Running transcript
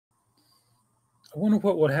I wonder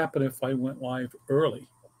what would happen if I went live early.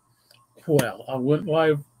 Well, I went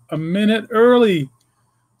live a minute early.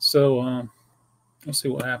 So let's see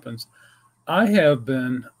what happens. I have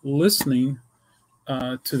been listening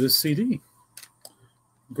to the CD,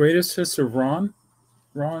 Greatest Hits of Ron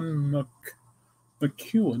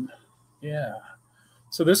McEwen. Yeah.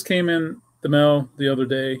 So this came in the mail the other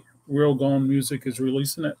day. Real Gone Music is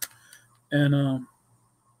releasing it. And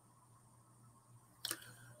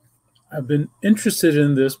I've been interested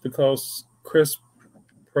in this because Chris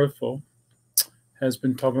Profile has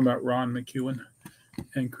been talking about Ron McEwen.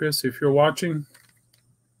 And Chris, if you're watching,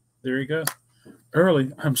 there you go.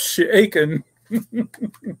 Early, I'm shaking.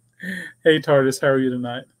 Hey, TARDIS, how are you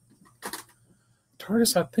tonight?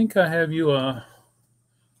 TARDIS, I think I have you,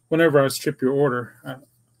 whenever I ship your order, I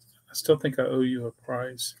still think I owe you a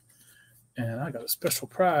prize. And I got a special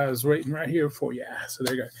prize waiting right here for you. So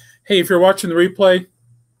there you go. Hey, if you're watching the replay,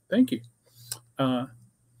 thank you.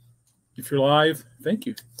 If you're live, thank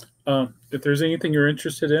you. If there's anything you're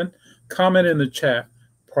interested in, comment in the chat.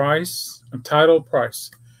 Price, title, price.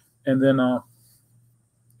 And then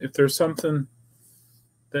if there's something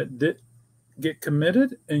that did get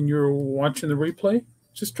committed and you're watching the replay,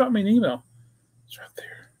 just drop me an email. It's right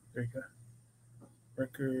there. There you go.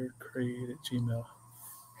 Record Krate at Gmail.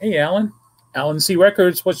 Hey, Alan. Alan C.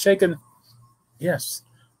 Records, what's shaking? Yes,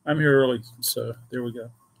 I'm here early, so there we go.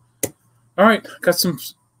 All right, got some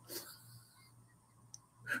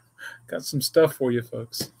stuff for you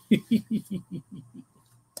folks.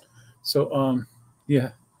 So,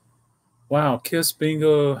 yeah. Wow, Kiss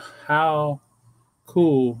Bingo, how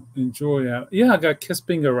cool. Enjoy out. Yeah, I got Kiss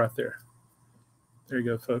Bingo right there. There you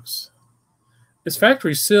go, folks. It's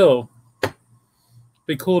factory seal.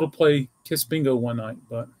 Be cool to play Kiss Bingo one night,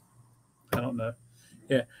 but I don't know.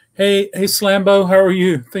 Yeah. Hey, Slambo, how are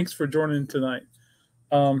you? Thanks for joining tonight.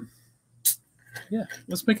 Yeah,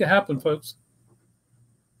 let's make it happen, folks.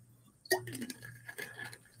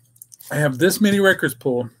 I have this many records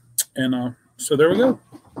pulled, and so there we go.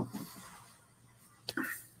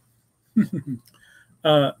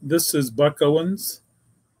 This is Buck Owens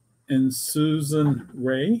and Susan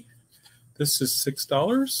Ray. This is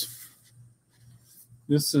 $6.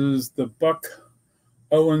 This is the Buck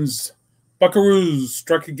Owens Buckaroos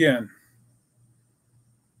Strike Again.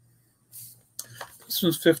 This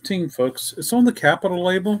one's $15, folks. It's on the Capitol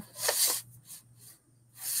label.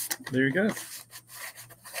 There you go.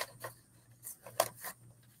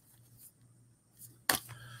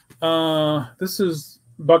 This is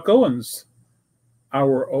Buck Owens,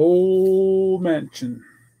 Our Old Mansion.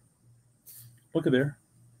 Look at there.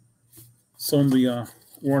 It's on the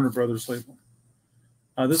Warner Brothers label.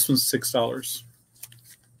 This one's $6.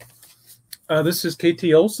 This is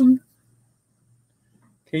KT Olsen.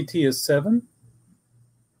 KT is 7.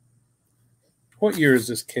 What year is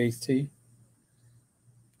this, KT?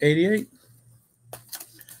 88.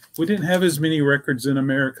 We didn't have as many records in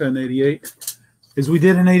America in 88 as we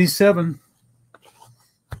did in 87.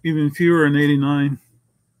 Even fewer in 89.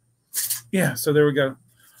 Yeah, so there we go.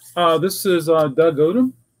 This is Doug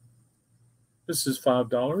Odom. This is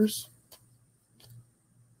 $5.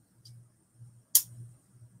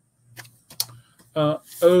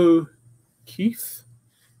 O'Keefe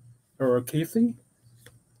or O'Keefe.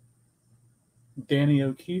 Danny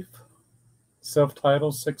O'Keefe.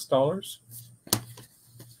 Self-titled, $6.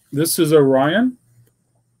 This is Orion.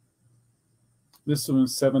 This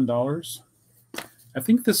one's $7. I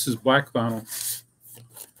think this is black vinyl.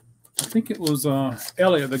 I think it was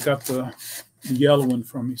Elliot that got the yellow one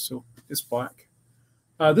from me, so it's black.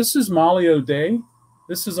 This is Molly O'Day.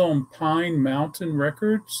 This is on Pine Mountain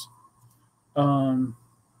Records. The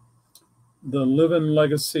Living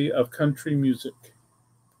Legacy of Country Music.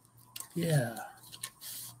 Yeah.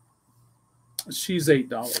 She's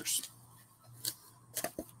 $8.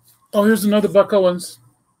 Oh, here's another Buck Owens.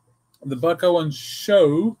 The Buck Owens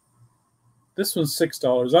Show. This one's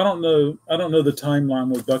 $6. I don't know the timeline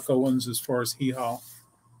with Buck Owens as far as hee-haw.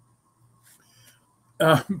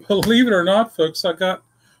 Believe it or not, folks, I got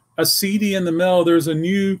a CD in the mail. There's a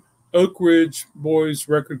new Oak Ridge Boys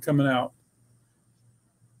record coming out.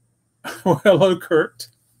 Well, hello, Kurt.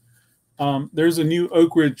 There's a new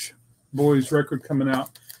Oak Ridge Boys record coming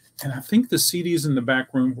out. And I think the CD's in the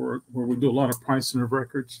back room where we do a lot of pricing of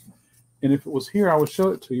records. And if it was here, I would show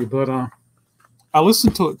it to you. But I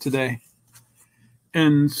listened to it today.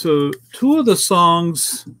 And so 2 of the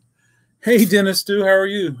songs. Hey, Dennis Stu, how are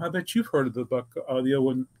you? I bet you've heard of the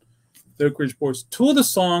Oak Ridge Boys. 2 of the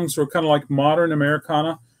songs are kind of like modern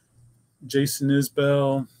Americana. Jason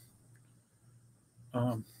Isbell,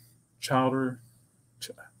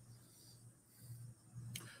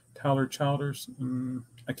 Tyler Childers.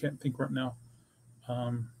 I can't think right now.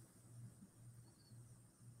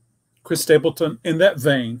 Chris Stapleton, in that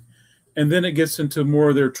vein. And then it gets into more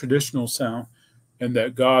of their traditional sound. And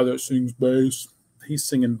that guy that sings bass, he's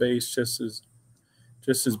singing bass just as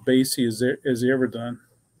bassy as he ever done.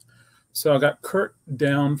 So I got Kurt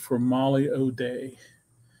down for Molly O'Day.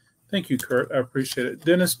 Thank you, Kurt. I appreciate it.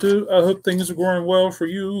 Dennis, too, I hope things are going well for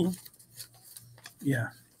you. Yeah.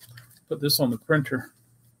 Put this on the printer.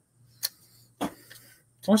 I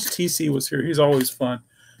wish TC was here. He's always fun.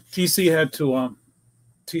 TC had to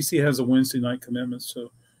TC has a Wednesday night commitment,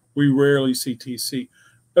 so we rarely see TC.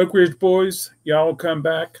 Oak Ridge Boys, y'all come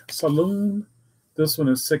back. Saloon. This one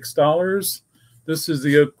is $6. This is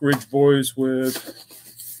the Oak Ridge Boys with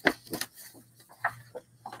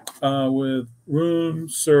room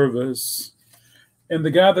service. And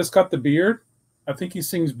the guy that's got the beard, I think he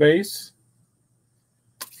sings bass.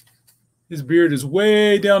 His beard is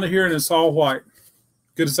way down to here and it's all white.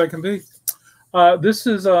 Good as I can be. This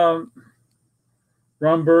is Ron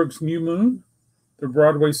Berg's New Moon, the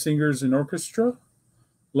Broadway Singers and Orchestra.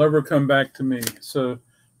 Lover Come Back to Me. So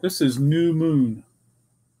this is New Moon.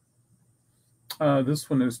 This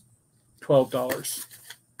one is $12.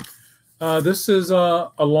 This is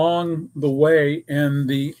Along the Way, and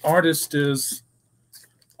the artist is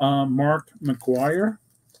Mark McGuire.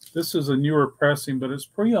 This is a newer pressing, but it's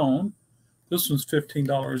pre-owned. This one's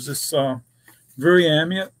 $15. It's very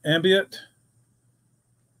ambient.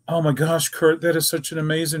 Oh my gosh, Kurt, that is such an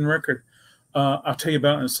amazing record. I'll tell you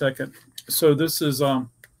about it in a second. So this is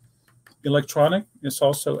electronic. It's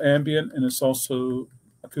also ambient, and it's also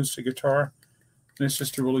acoustic guitar. And it's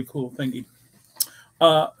just a really cool thingy.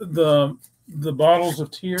 The Bottles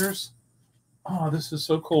of Tears. Oh, this is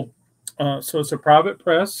so cool. So it's a private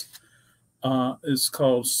press. It's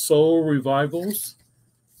called Soul Revivals.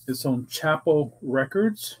 It's on Chapel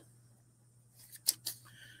Records.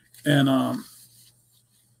 And I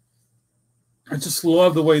just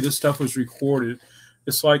love the way this stuff was recorded.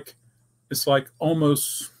 It's like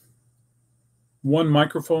almost one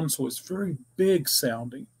microphone, so it's very big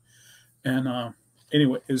sounding. And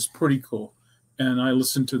anyway, it's pretty cool. And I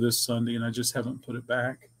listened to this Sunday, and I just haven't put it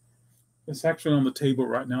back. It's actually on the table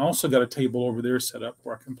right now. I also got a table over there set up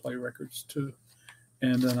where I can play records too.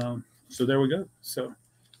 And then, so there we go. So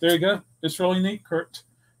there you go. It's really neat, Kurt.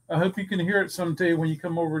 I hope you can hear it someday when you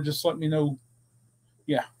come over. Just let me know.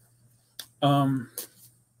 Yeah. I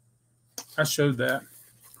showed that.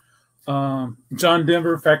 John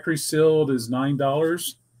Denver Factory Sealed is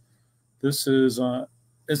 $9. This is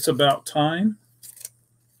It's About Time.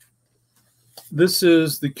 This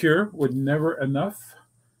is The Cure with Never Enough.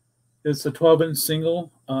 It's a 12-inch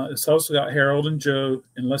single. It's also got Harold and Joe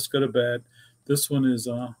and Let's Go to Bed. This one is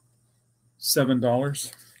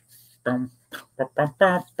 $7.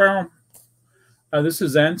 This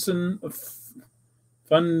is Anson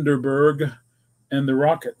Funderburg and the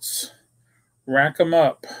Rockets. Rack 'em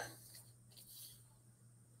Up.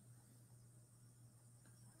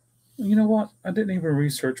 You know what? I didn't even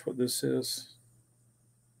research what this is.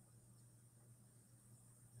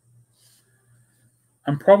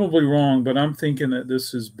 I'm probably wrong, but I'm thinking that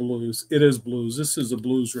this is blues. It is blues. This is a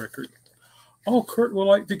blues record. Oh, Kurt will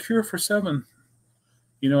like The Cure for $7.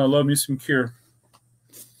 You know, I love me some Cure.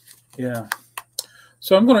 Yeah.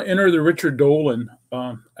 So I'm going to enter the Richard Dolan.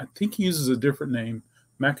 I think he uses a different name.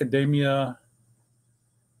 Macadamia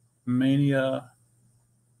Maniac.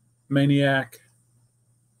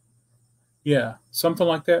 Yeah, something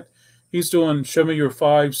like that. He's doing Show Me Your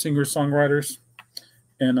 5 singer-songwriters.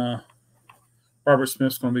 And Robert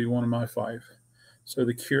Smith's going to be one of my 5. So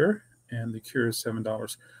The Cure, and The Cure is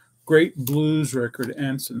 $7. Great blues record,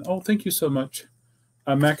 Anson. Oh, thank you so much.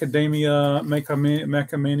 Macadamia.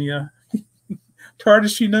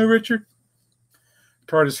 TARDIS, you know Richard?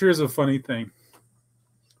 TARDIS, here's a funny thing.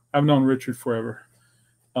 I've known Richard forever.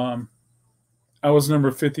 I was number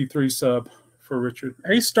 53 sub for Richard.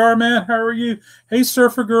 Hey, Starman, how are you? Hey,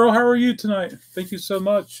 Surfer Girl, how are you tonight? Thank you so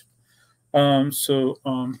much.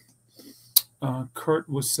 Kurt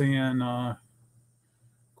was saying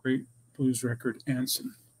great blues record,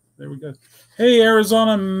 Anson. There we go. Hey,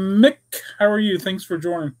 Arizona Mick, how are you? Thanks for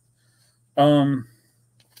joining.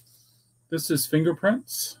 This is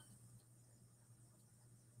Fingerprints.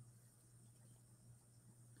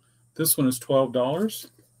 This one is $12.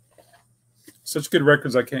 Such good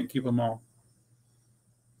records, I can't keep them all.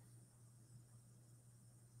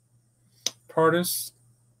 TARDIS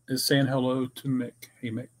is saying hello to Mick.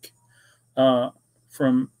 Hey, Mick.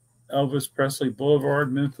 From Elvis Presley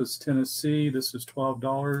Boulevard, Memphis, Tennessee. This is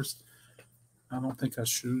 $12. I don't think I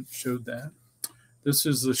showed that. This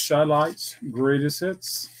is the Shy Lights Greatest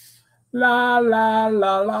Hits. La, la,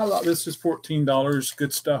 la, la, la. This is $14.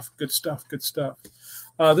 Good stuff, good stuff, good stuff.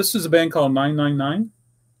 This is a band called 999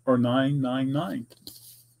 or 999.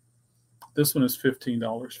 This one is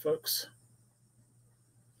 $15, folks.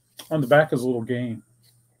 On the back is a little game.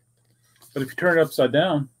 But if you turn it upside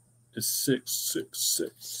down, it's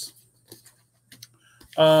 666.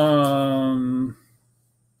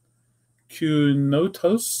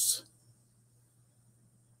 Kunotos.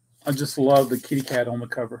 I just love the kitty cat on the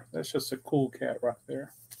cover. That's just a cool cat right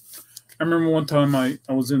there. I remember one time I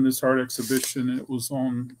was in this art exhibition, and it was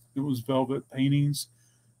velvet paintings,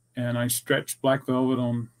 and I stretched black velvet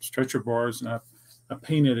on stretcher bars, and I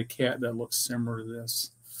painted a cat that looks similar to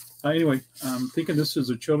this. Anyway, I'm thinking this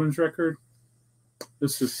is a children's record.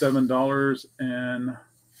 This is $7, and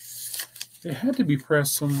it had to be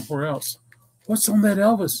pressed somewhere else. What's on that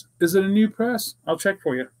Elvis? Is it a new press? I'll check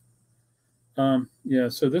for you. Yeah,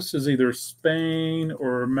 so this is either Spain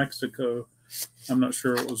or Mexico. I'm not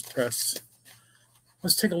sure it was pressed.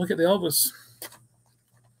 Let's take a look at the Elvis.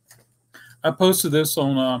 I posted this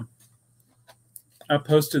on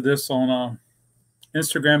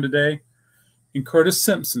Instagram today, and Curtis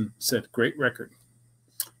Simpson said, "Great record."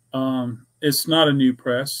 It's not a new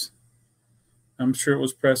press. I'm sure it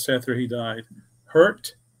was pressed after he died.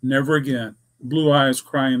 Hurt, Never Again, Blue Eyes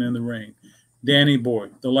Crying in the Rain, Danny Boy,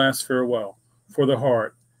 The Last Farewell, For the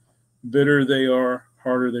Heart, Bitter They Are,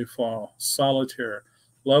 Harder They Fall, Solitaire,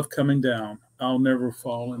 Love Coming Down, I'll Never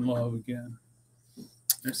Fall in Love Again.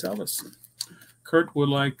 There's Elvis. Kurt would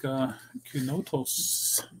like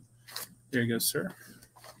Kunotos. There you go, sir.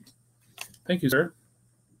 Thank you, sir.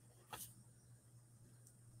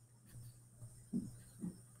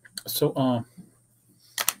 So,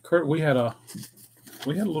 Kurt, we had a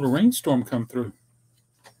little rainstorm come through.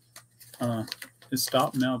 It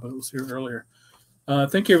stopped now, but it was here earlier.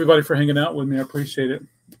 Thank you, everybody, for hanging out with me. I appreciate it.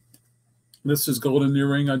 This is Golden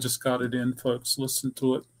Earring. I just got it in, folks. Listen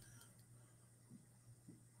to it.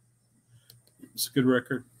 It's a good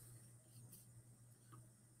record.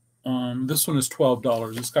 This one is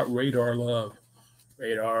 $12. It's got Radar Love.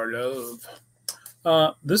 Radar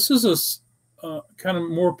Love. This is a kind of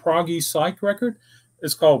more proggy psych record.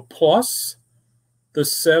 It's called Plus, The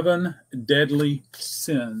 7 Deadly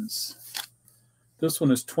Sins. This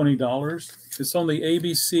one is $20. It's on the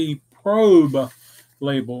ABC Probe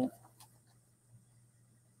label.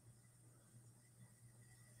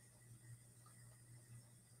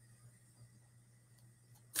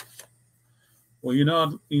 Well, you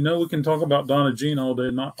know, we can talk about Donna Jean all day,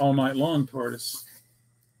 not all night long, Tortoise.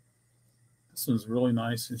 This one's really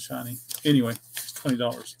nice and shiny. Anyway, it's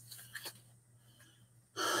 $20.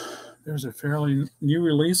 There's a fairly new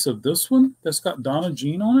release of this one that's got Donna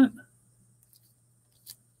Jean on it.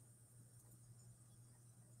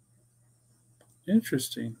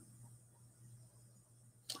 Interesting.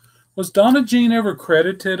 Was Donna Jean ever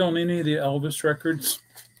credited on any of the Elvis records?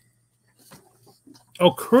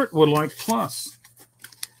 Oh, Kurt would like Plus.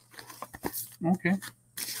 Okay.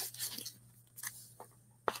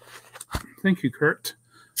 Thank you, Kurt.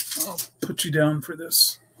 I'll put you down for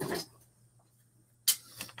this.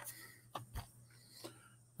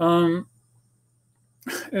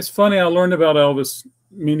 It's funny, I learned about Elvis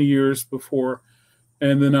many years before,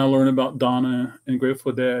 and then I learned about Donna and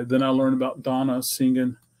Grateful Dead. Then I learned about Donna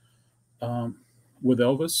singing with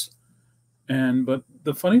Elvis. But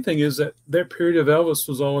the funny thing is that period of Elvis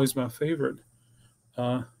was always my favorite,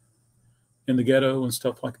 in the ghetto and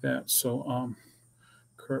stuff like that. So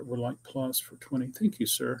Kurt would like Plus for 20. Thank you,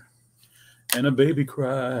 sir. And a baby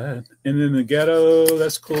cried. And in the ghetto,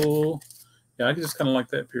 that's cool. Yeah, I just kind of like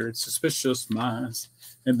that period. Suspicious Minds.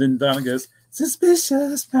 And then Donna goes,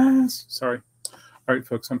 Suspicious Minds. Sorry. All right,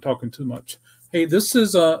 folks, I'm talking too much. Hey, this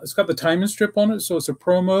is, it's got the timing strip on it, so it's a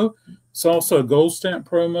promo. It's also a gold stamp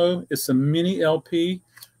promo. It's a mini LP,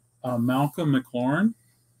 Malcolm McLaurin.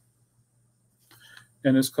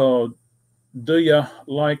 And it's called Do Ya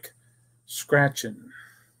Like Scratching?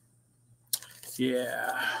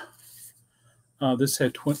 Yeah. This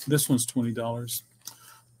one's $20.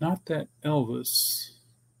 Not that Elvis,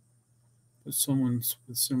 but someone's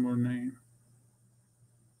with a similar name.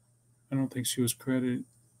 I don't think she was credited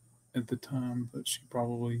at the time, but she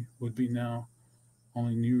probably would be now.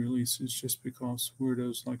 Only new releases, just because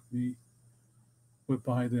weirdos like me would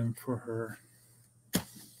buy them for her.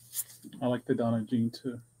 I like the Donna Jean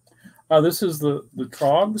too. This is the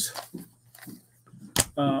Trogs.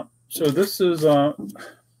 So this is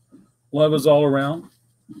Love Is All Around.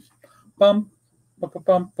 Bum, bum,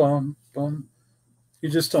 bum, bum, bum. You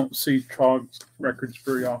just don't see Trogs records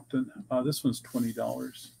very often. This one's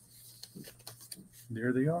 $20.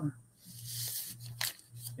 There they are.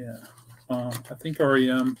 Yeah. I think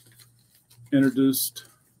REM introduced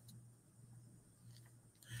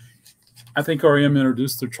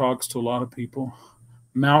their Trogs to a lot of people.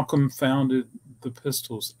 Malcolm founded the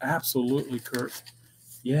Pistols. Absolutely, Kurt.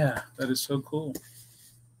 Yeah, that is so cool.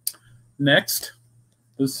 Next,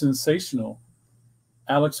 the sensational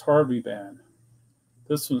Alex Harvey Band.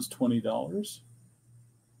 This one's $20.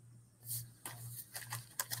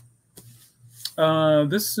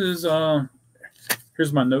 This is,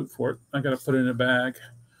 here's my note for it. I got to put it in a bag.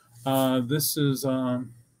 This is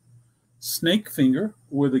Snake Finger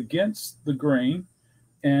with Against the Grain.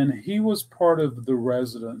 And he was part of the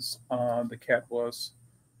Residents. The cat was.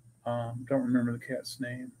 Don't remember the cat's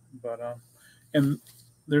name. But, and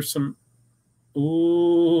there's some,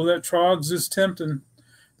 ooh, that Trogs is tempting.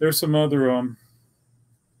 There's some other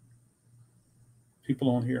people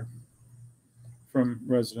on here from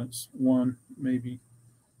Residents. One, maybe.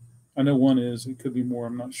 I know one is. It could be more.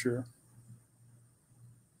 I'm not sure.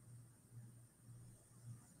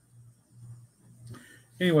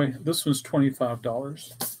 Anyway, this one's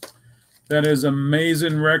 $25. That is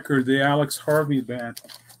amazing record, the Alex Harvey Band.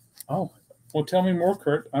 Oh, well, tell me more,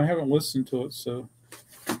 Kurt. I haven't listened to it, so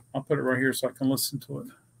I'll put it right here so I can listen to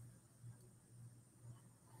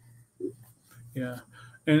it. Yeah.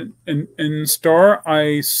 And Star,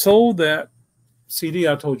 I sold that CD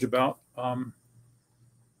I told you about.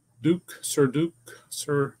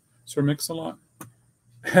 Sir Mix-a-Lot.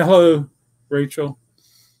 Hello, Rachel.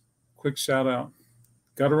 Quick shout out.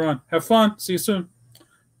 Got to run. Have fun. See you soon.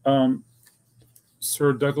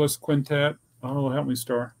 Sir Douglas Quintet. Oh, help me,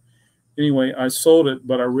 Star. Anyway, I sold it,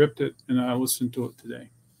 but I ripped it, and I listened to it today.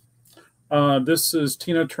 This is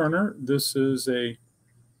Tina Turner. This is a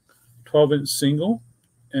 12-inch single,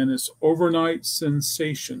 and it's Overnight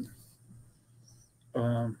Sensation.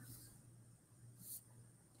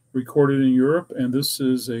 Recorded in Europe, and this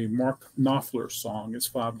is a Mark Knopfler song. It's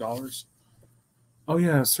 $5. Oh,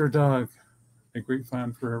 yeah, Sir Doug. A great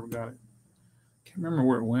find for whoever got it. Can't remember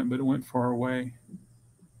where it went, but it went far away.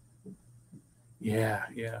 Yeah,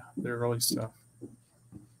 their early stuff.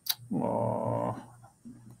 Oh,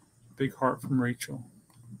 big heart from Rachel.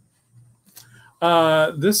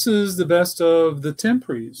 This is the best of the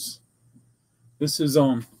Temprees. This is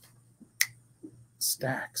on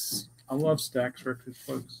Stax. I love Stax records,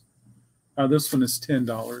 folks. This one is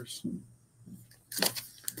 $10.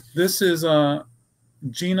 This is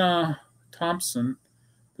Gina Thompson,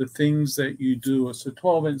 The Things That You Do. It's a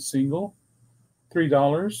 12-inch single,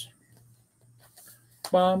 $3.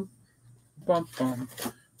 Bum, bum, bum.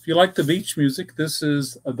 If you like the beach music, this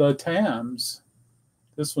is The Tams.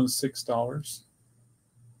 This one's $6.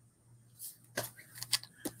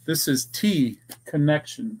 This is T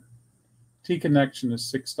Connection. T Connection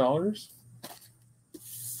is $6.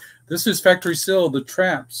 This is Factory Seal, The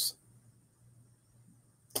Traps.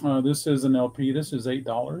 This is an LP. This is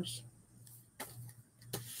 $8.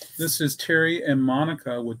 This is Terry and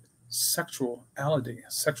Monica with Sexuality.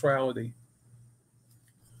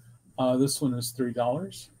 This one is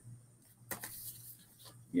 $3.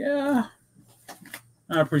 Yeah.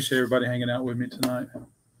 I appreciate everybody hanging out with me tonight.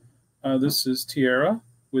 This is Tiara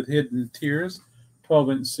with Hidden Tears,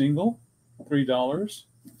 12-inch single, $3.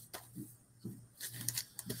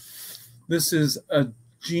 This is a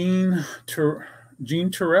Jean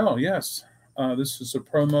Terrell, yes. This is a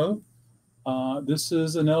promo. This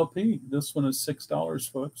is an LP. This one is $6,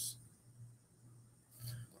 folks.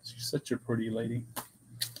 She's such a pretty lady.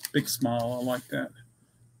 Big smile. I like that.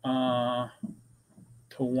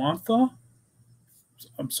 Tawantha.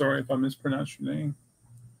 I'm sorry if I mispronounced your name.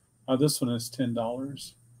 This one is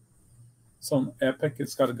 $10. It's on Epic.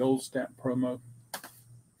 It's got a gold stamp promo.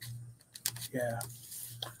 Yeah.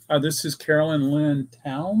 This is Carolyn Lynn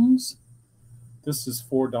Towns. This is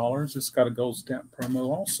 $4. It's got a gold stamp promo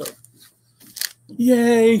also.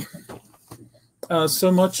 Yay!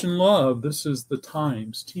 So Much in Love. This is The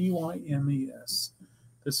Times. Tymes.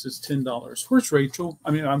 This is $10. Where's Rachel?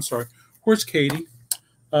 I'm sorry. Where's Katie?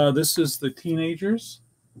 This is The Teenagers.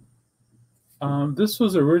 This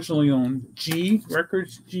was originally on G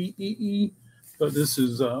Records, GEE, but this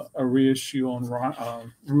is a reissue on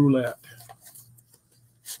Roulette.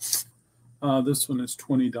 This one is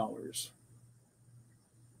 $20.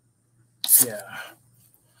 Yeah.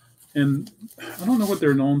 And I don't know what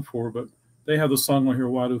they're known for, but they have the song on here,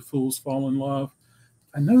 Why Do Fools Fall in Love?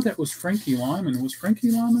 I know that was Frankie Lyman. Was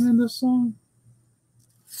Frankie Lyman in this song?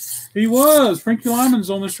 He was. Frankie Lyman's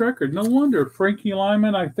on this record. No wonder. Frankie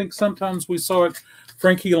Lyman, I think sometimes we saw it,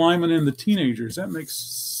 Frankie Lyman and the Teenagers. That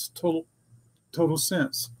makes total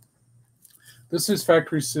sense. This is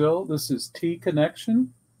Factory Seal. This is T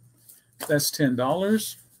Connection. That's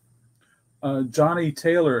 $10. Johnny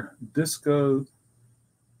Taylor, Disco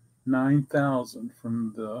 9000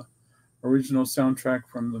 from the original soundtrack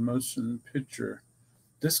from the motion picture.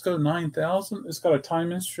 Disco 9000. It's got a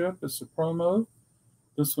time strip. It's a promo.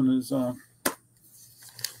 This one is, I'm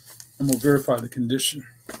going to verify the condition.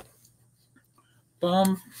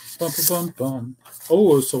 Bum, bum, bum, bum, bum.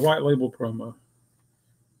 Oh, it's a white label promo.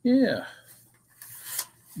 Yeah.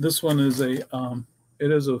 This one is it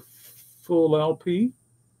is a full LP.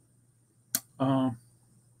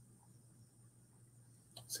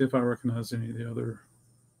 See if I recognize any of the other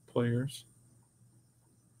players.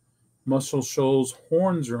 Muscle Shoals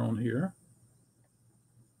horns are on here.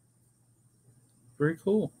 Very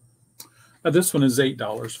cool. This one is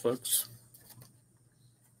 $8, folks.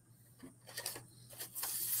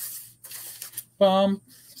 Bum,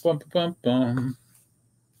 bum, bum, bum.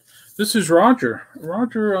 This is Roger.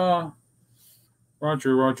 Roger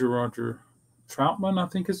Troutman, I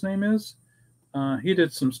think his name is. He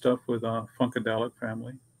did some stuff with Funkadelic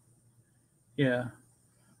Family. Yeah.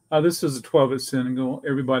 This is a 12-inch single.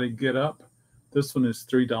 Everybody Get Up. This one is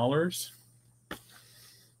 $3.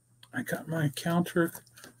 I got my counter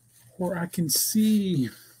where I can see.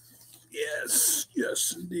 Yes,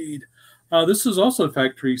 yes, indeed. This is also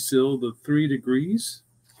factory sealed, the 3 Degrees.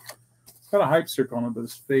 Got a hype stick on it, but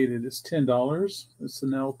it's faded. It's $10. It's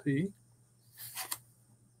an LP.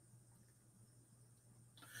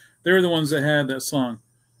 They're the ones that had that song,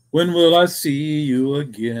 When Will I See You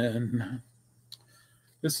Again?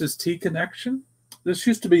 This is T-Connection. This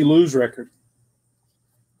used to be Lou's record.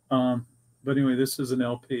 But anyway, this is an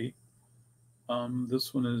LP.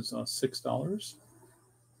 This one is $6.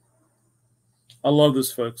 I love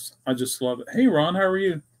this, folks. I just love it. Hey, Ron, how are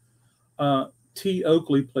you? T.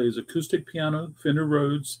 Oakley plays acoustic piano, Fender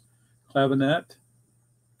Rhodes, clavinet,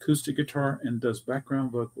 acoustic guitar, and does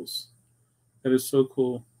background vocals. That is so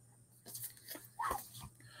cool.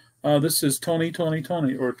 This is Tony,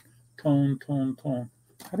 or Tone.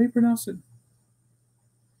 How do you pronounce it?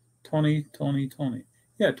 Tony.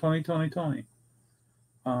 Yeah, Tony.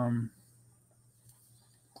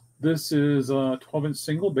 This is a 12-inch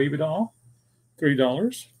single, Baby Doll,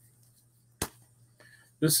 $3.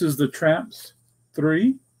 This is the Tramps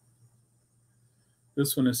 3.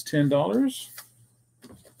 This one is $10.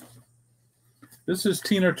 This is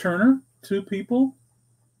Tina Turner, Two People.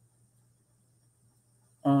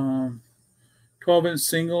 12-inch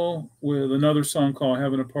single with another song called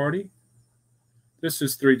Having a Party. This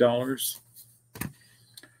is $3.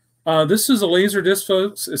 This is a Laserdisc,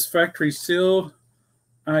 folks. It's factory sealed.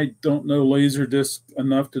 I don't know Laserdisc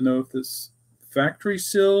enough to know if it's factory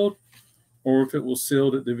sealed or if it was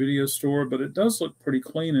sealed at the video store, but it does look pretty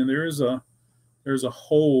clean, and there's a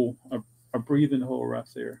hole, a breathing hole right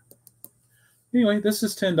there. Anyway, this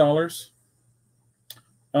is $10.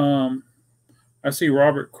 I see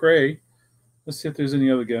Robert Krate. Let's see if there's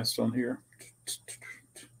any other guests on here.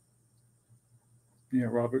 Yeah,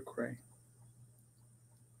 Robert Krate.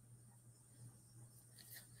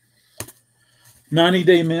 90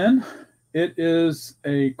 Day Men. It is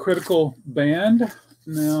a critical band.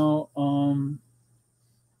 Now,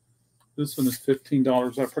 this one is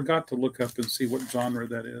 $15. I forgot to look up and see what genre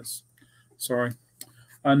that is. Sorry.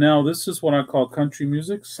 Now, this is what I call country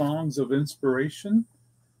music, Songs of Inspiration.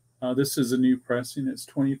 This is a new pressing. It's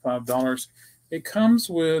 $25. It comes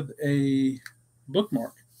with a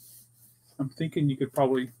bookmark. I'm thinking you could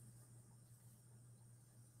probably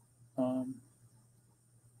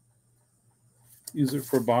use it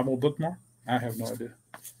for a Bible bookmark. I have no idea.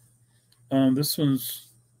 This one's,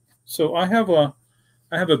 so I have a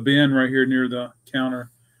bin right here near the counter,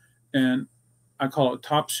 and I call it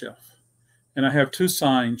Top Shelf. And I have 2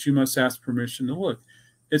 signs. You must ask permission to look.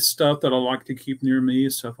 It's stuff that I like to keep near me.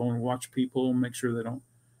 It's stuff I want to watch people, make sure they don't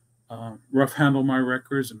rough handle my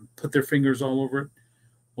records and put their fingers all over it.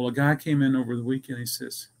 Well, a guy came in over the weekend. He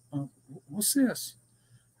says, "Oh, what's this?"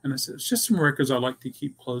 And I said, "It's just some records I like to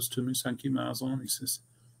keep close to me so I can keep my eyes on them." He says,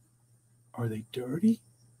 "Are they dirty?"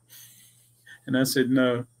 And I said,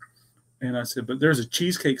 "No." And I said, "But there's a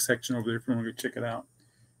cheesecake section over there if you want to go check it out."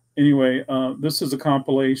 Anyway, this is a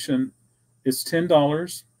compilation. It's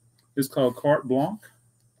 $10. It's called Carte Blanche.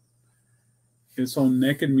 It's on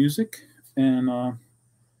Naked Music and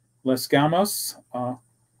Les Gamas,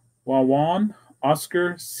 Wawan,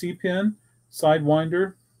 Oscar, C-Pen,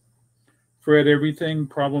 Sidewinder, Fred Everything,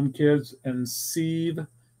 Problem Kids, and Steve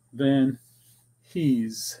Van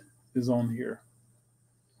Hees is on here.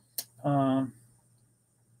 I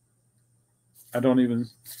don't even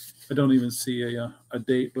see a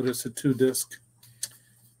date, but it's a 2-disc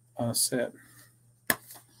set.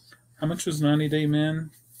 How much was 90 Day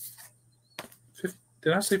Men?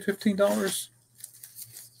 Did I say $15?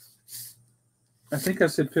 I think I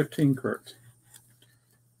said 15, Kurt.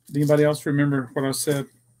 Anybody else remember what I said?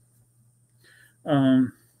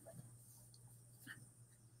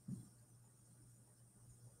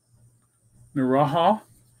 Naraha.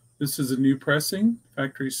 This is a new pressing,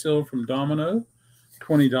 factory sealed from Domino,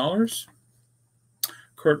 $20.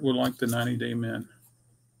 Kurt would like the 90-day men.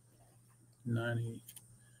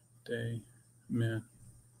 90-day men.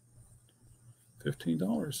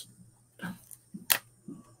 $15.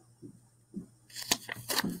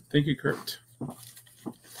 Thank you, Kurt.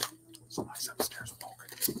 Somebody's upstairs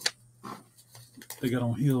walking. They got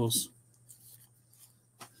on heels.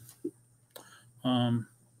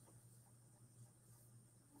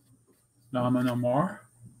 Naman Amar,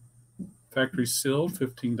 factory sealed,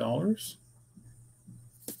 $15.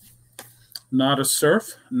 Nada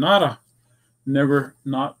Surf, Nada, never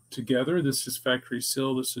not together. This is factory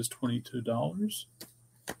sealed. This is $22.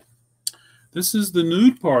 This is the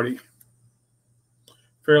Nude Party,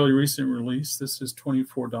 fairly recent release. This is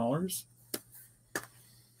 $24.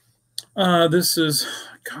 This is,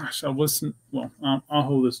 gosh, I'll listen. Well, I'll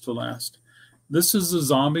hold this to last. This is the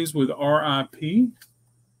Zombies with RIP.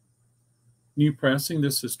 New pressing.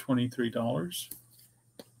 This is $23.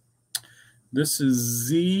 This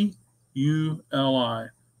is ZULI.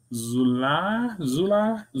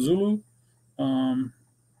 Zulu. On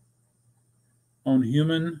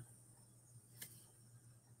Human.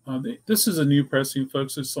 This is a new pressing,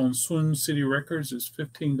 folks. It's on Swing City Records. It's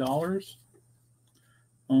 $15.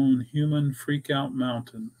 On Human Freakout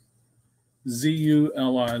Mountain.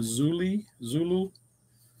 ZULI. Zulu.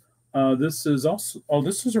 This is also,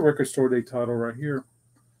 this is a record store day title right here.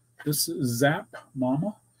 This is Zap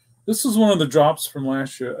Mama. This is one of the drops from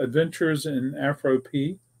last year. Adventures in Afro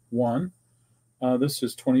P1. This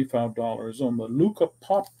is $25 on the Luca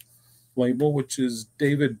Pop label, which is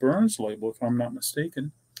David Byrne's label, if I'm not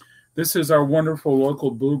mistaken. This is our wonderful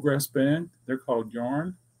local bluegrass band. They're called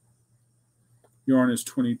Yarn. Yarn is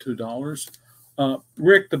 $22.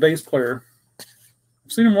 Rick, the bass player,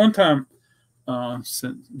 I've seen him one time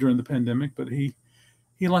during the pandemic, but he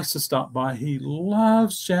likes to stop by. He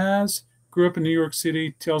loves jazz. Grew up in New York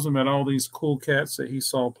City. Tells him about all these cool cats that he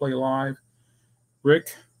saw play live.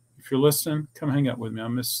 Rick, if you're listening, come hang out with me. I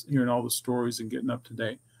miss hearing all the stories and getting up to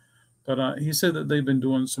date. But he said that they've been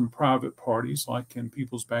doing some private parties, like in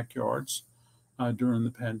people's backyards, during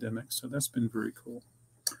the pandemic. So that's been very cool.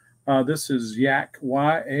 This is Yak,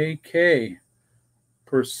 Y-A-K,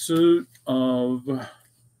 Pursuit of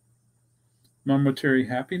Momentary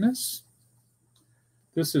Happiness.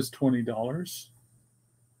 This is $20.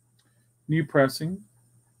 New pressing.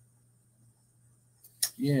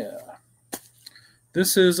 Yeah.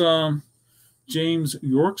 This is James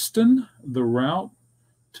Yorkston, The Route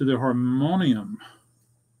to the Harmonium.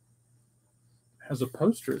 Has a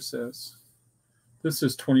poster, it says. This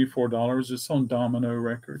is $24. It's on Domino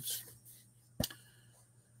Records.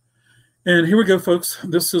 And here we go, folks.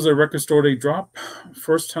 This is a record store day drop.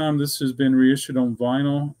 First time this has been reissued on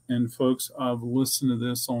vinyl. And, folks, I've listened to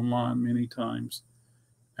this online many times.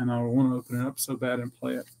 And I want to open it up so bad and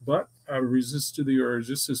play it. But I resisted the urge.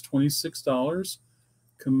 This is $26.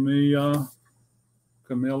 Camilla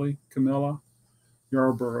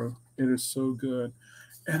Yarborough. It is so good.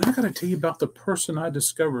 And I got to tell you about the person I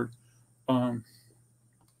discovered. I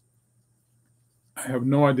have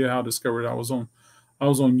no idea how I discovered it. I was on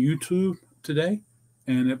YouTube today,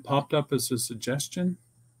 and it popped up as a suggestion.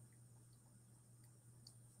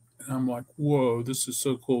 And I'm like, whoa, this is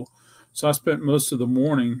so cool. So I spent most of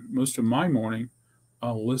my morning,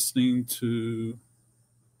 listening to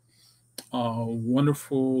a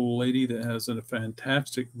wonderful lady that has a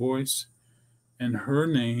fantastic voice. And her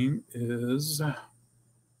name is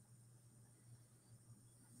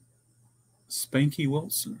Spanky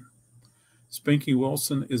Wilson. Spanky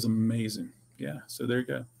Wilson is amazing. Yeah, so there you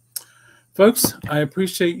go. Folks, I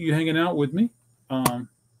appreciate you hanging out with me.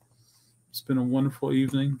 It's been a wonderful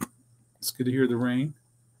evening. It's good to hear the rain.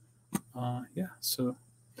 Yeah, so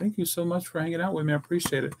thank you so much for hanging out with me. I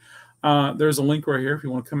appreciate it. There's a link right here if you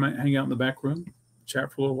want to come and hang out in the back room,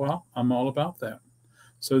 chat for a little while. I'm all about that.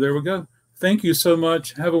 So there we go. Thank you so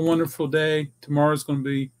much. Have a wonderful day. Tomorrow's going to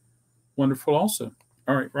be wonderful also.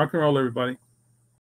 All right, rock and roll, everybody.